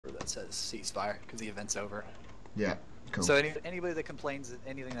says ceasefire because the event's over. Yeah, cool. So anybody that complains that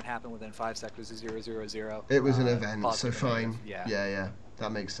anything that happened within 5 sectors is 000. It was an event, so positive or fine. negative. Yeah. Yeah,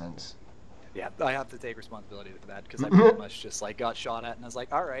 that makes sense. Yeah, I have to take responsibility for that because I pretty much just like got shot at and I was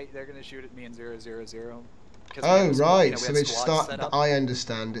like, all right, they're gonna shoot at me in 000. Oh right, so it's I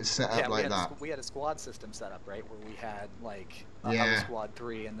understand. It's set up like that. We had a squad system set up, right, where we had like I Yeah. was squad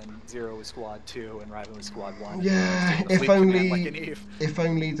 3 and then 0 was squad 2 and Ryven was squad 1. Yeah, if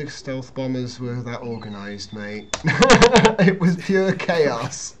only the stealth bombers were that organised, mate. It was pure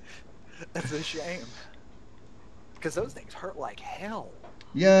chaos. That's a shame. Because those things hurt like hell.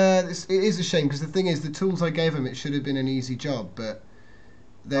 Yeah, it is a shame because the thing is, the tools I gave them, it should have been an easy job, but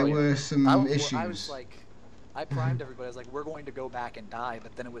there were some issues. I was like, I primed everybody. I was like, we're going to go back and die,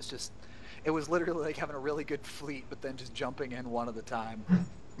 but then it was literally like having a really good fleet, but then just jumping in one at a time.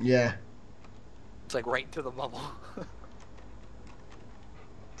 Yeah. It's like right into the bubble.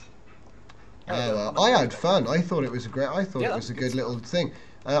 I had fun. I thought it was it was a good little thing.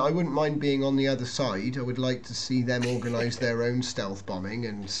 I wouldn't mind being on the other side. I would like to see them organise their own stealth bombing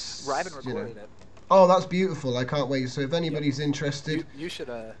and. Ryven recorded it. Oh, that's beautiful! I can't wait. So if anybody's interested, you should.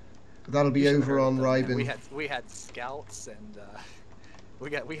 That'll be over on Ryven. We had scouts and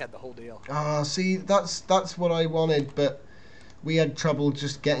we had the whole deal. Ah, see, that's what I wanted, but we had trouble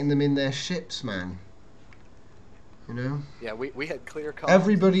just getting them in their ships, man. You know. Yeah, we had clear calls.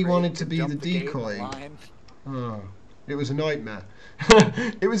 Everybody wanted to be the decoy. Oh, it was a nightmare.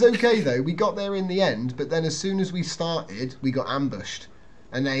 It was okay though. We got there in the end, but then as soon as we started, we got ambushed,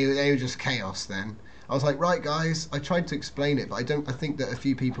 and they were just chaos. Then I was like, right, guys. I tried to explain it, but I think that a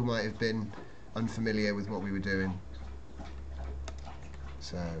few people might have been unfamiliar with what we were doing.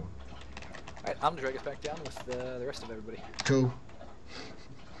 So. Alright, I'm gonna drag us back down with the rest of everybody. Cool.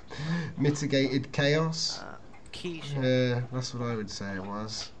 Mitigated chaos. Key ship. Yeah, that's what I would say it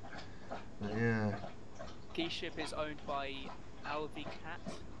was. But yeah. Key ship is owned by LV Cat.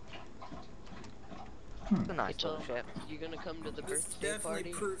 It's a nice little ship. You're gonna come to the This is birthday definitely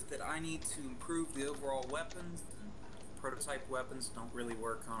party? proof that I need to improve the overall weapons. Prototype weapons don't really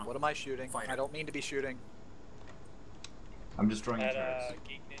work on. What am I shooting? Fighter. I don't mean to be shooting. I'm destroying the turrets.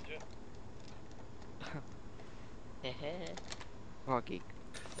 Geek Ninja. Oh, geek.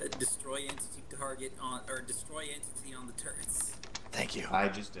 Destroy entity target on, or destroy entity on the turrets. Thank you. I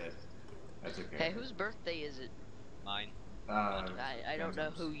just did. That's okay. Hey, whose birthday is it? Mine. I don't know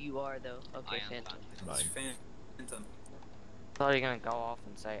who you are though. Okay, Phantom. It's Phantom. I thought you were gonna go off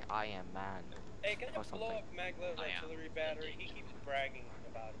and say I am man. Hey, can I Or blow something. up Maglev's artillery battery? He keeps bragging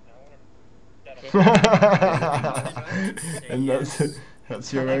about it. I want to shut up. And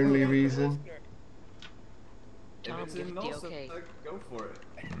that's your only reason. Tom, If it's give in it the North, okay. go for it.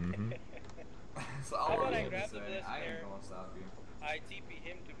 So How all about we're I gonna grab the say, I listener? ain't gonna stop you. I TP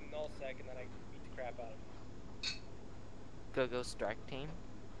him to nullsec and then I beat the crap out of him. Go strike team.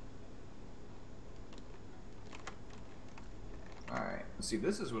 Alright. See,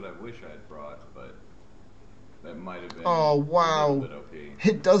 this is what I wish I'd brought, but that might have been Oh a wow! little bit OP.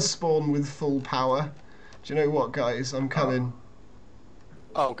 It does spawn with full power. Do you know what, guys? I'm coming.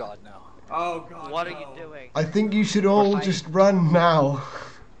 Oh god, no. Oh god. What no. are you doing? I think you should all just run now.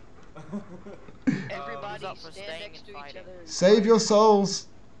 Everybody up for stand staying next and to each fighting? other. And Save your souls.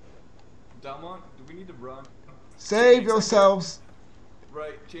 Damon, do we need to run? Save yourselves.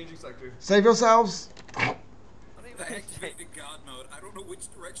 Right, changing sector. Save yourselves. I activated God mode. I don't know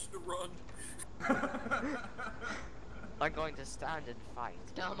which direction to run. I'm going to stand and fight.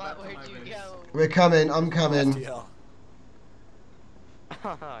 Tom, where'd you go? We're coming. I'm coming. FTL.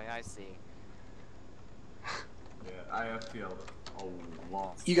 I see. Yeah, I FPL'd a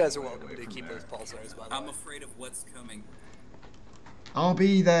lot. You guys are way welcome away to from keep there. those pulsars, by the I'm way. afraid of what's coming. I'll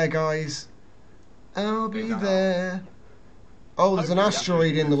be there, guys. I'll be there. Oh, there's an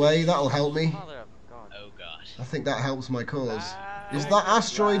asteroid in the way. That'll help me. Mother of God. Oh god. I think that helps my cause. Is that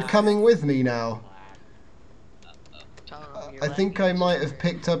asteroid coming with me now? Tom, I think I might have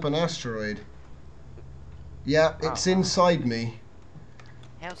picked up an asteroid. Yeah, it's inside me.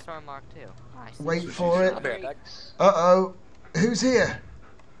 Hailstorm Mark II. Nice. Wait for it. I'll be right back. Uh-oh. Who's here?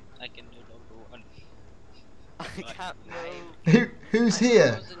 I can no longer run. I can't move. Who's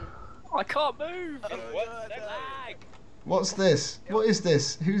here? I can't move! What? That lag! What's this? What is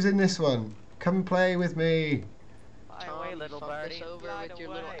this? Who's in this one? Come and play with me. Fly Tom, away, little fuck birdie. this over Fly with your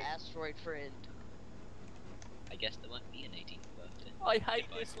away. little asteroid friend. I guess there won't be an 18th birthday. I hate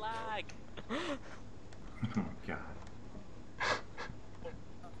this lag. Oh my god.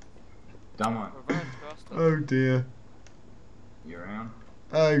 Damon, Reverse thrust. Oh dear. you around?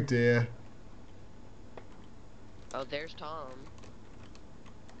 Oh dear. Oh, there's Tom.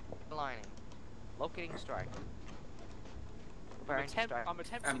 aligning. Locating strike. I'm, Preparing to strike. I'm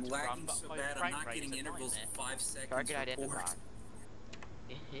attempting I'm to run, lagging but so my bad I'm frame not rate getting is a intervals nightmare. of 5 seconds Target report. identified.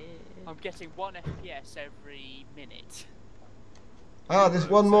 I'm getting 1 FPS every minute. Ah, there's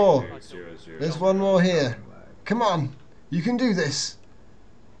one more. 0, 0, There's 0, one more here. lag. Come on, you can do this.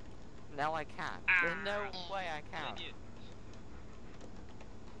 No, I can't. There's no way I can.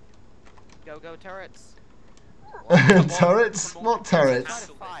 Go, go, turrets. Turrets? What Try turrets?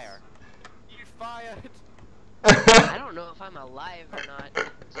 to fire. You fired! I don't know if I'm alive or not. 'Cause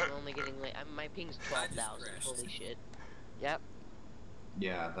I'm only getting late. My ping's 12,000. Holy shit. Yep.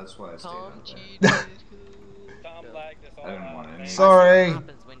 Yeah, that's why I stayed Tom out there. cheated. Tom lagged us all I didn't out, want any. man. Sorry. What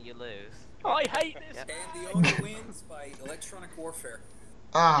happens when you lose? I hate this! Yep. And the owner wins by electronic warfare.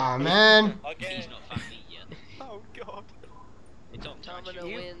 Ah, man. Again. He's not found me yet. Oh god. It's on Domino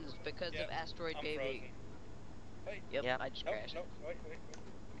You- wins because Yep, of Asteroid I'm Baby. frozen. Wait, Yep, Yep. I just nope, crashed. nope, wait.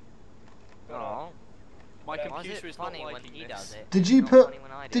 Go on. Oh. My Why is Why is computer it is not funny when liking he this. does it? Did you Not put funny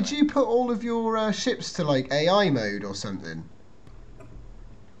when I do Did it. you put all of your ships to like AI mode or something?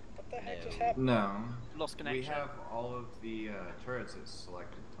 What the heck just No. happened? No. Lost We connection. have all of the turrets as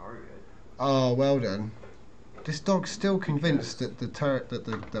selected target. Oh, well done. This dog's still convinced that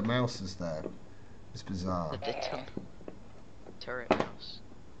the mouse is there. It's bizarre. The turret mouse.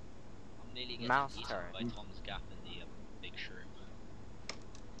 I'm nearly getting Mouse eaten turret. by Tom's gap in the big shroom.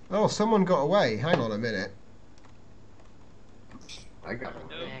 Oh, someone got away. Hang on a minute. I got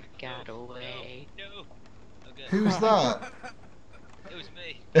No, away. That got away. No. Okay. Who's that? It was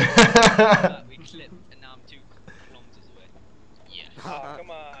me. We clipped, and now I'm 2 kilometers away. Yeah. Oh, come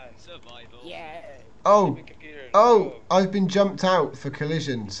on. Survival. Yeah. Oh, Stupid computer. oh! I've been jumped out for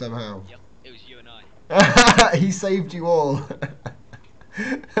collision somehow. Yep. It was you and I. He saved you all.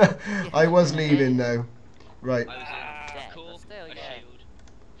 I was leaving though. Right. I was in Yeah, core, but still, a yeah. shield,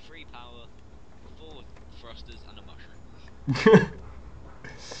 3 power, 4 thrusters, and a mushroom.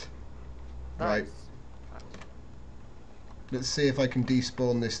 Right. Nice. Let's see if I can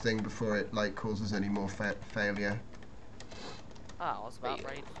despawn this thing before it like causes any more failure. Oh, I was about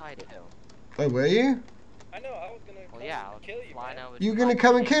ready to fight it. Oh, were you? I know, I was gonna Well, come yeah, I and was kill you, flying man. over. You to gonna fight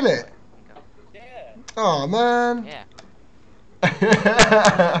come the and ship. kill it? Yeah. Oh man. Yeah. If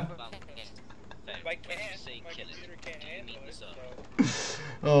I can't, say my kill it, computer can't do you handle mean it, the so...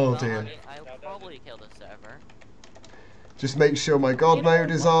 Oh Well, I dear. mean, I'll probably kill the server. Just make sure my God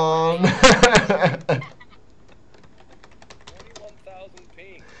mode is on. 41,000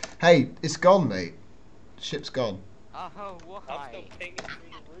 ping. Hey, it's gone, mate. Ship's gone. Oh, I'm why? still pinging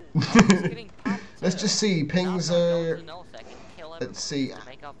through the roof. It's getting pumped Let's too. just see. Pings Now I'm are. going to nullsec and kill Let's see. everyone to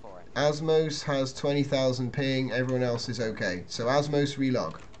make up for it. Asmos has 20,000 ping. Everyone else is okay. So Asmos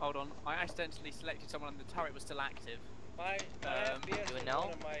relog. Hold on, I accidentally selected someone and the turret was still active. My FPS do we is know?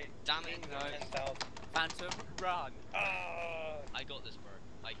 one of my Damn it, pings no. are 10,000. Phantom, run! Ah, I got this, bro.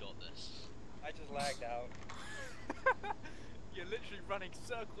 I got this. I just lagged out. You're literally running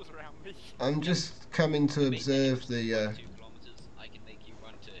circles around me. I'm just coming to Make observe it the. 2 kilometers. I can make you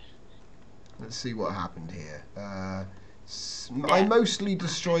run to. Let's see what happened here. I mostly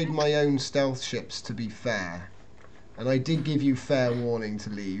destroyed my own stealth ships, to be fair, and I did give you fair warning to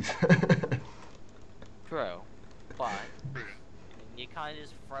leave. True. But you kind of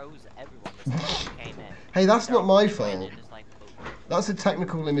just froze everyone the second you came in. Hey, that's not my Everyone went fault. in just like, boom. That's a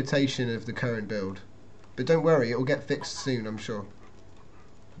technical limitation of the current build. But don't worry, it'll get fixed soon, I'm sure.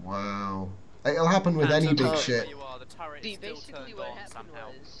 Wow. It'll happen with any Phantom, big where shit. you are, the turret is See, still basically turned what on happened somehow.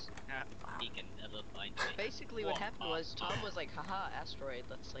 was... He can never find me. Basically what happened was Tom was like, haha, asteroid,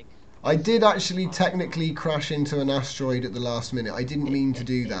 let's like... I did actually technically crash into an asteroid at the last minute. I didn't mean to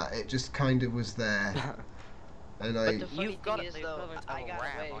do that. It just kind of was there. And But the funny You've got thing it is the though, equivalent of I a got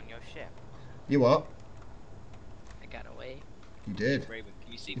ram away. on your ship. You what? I got away. You did. Raven,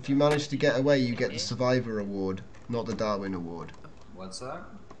 can you see If me? you manage to get away, you get the Survivor Award, not the Darwin Award. What's that?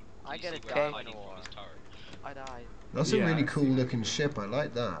 I Can you get a see where I'm Darwin hiding from award. his turret? I died. That's Yeah, a really I've cool seen it. looking ship. I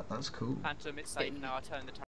like that. That's cool. Phantom, it's safe now. I turned the turret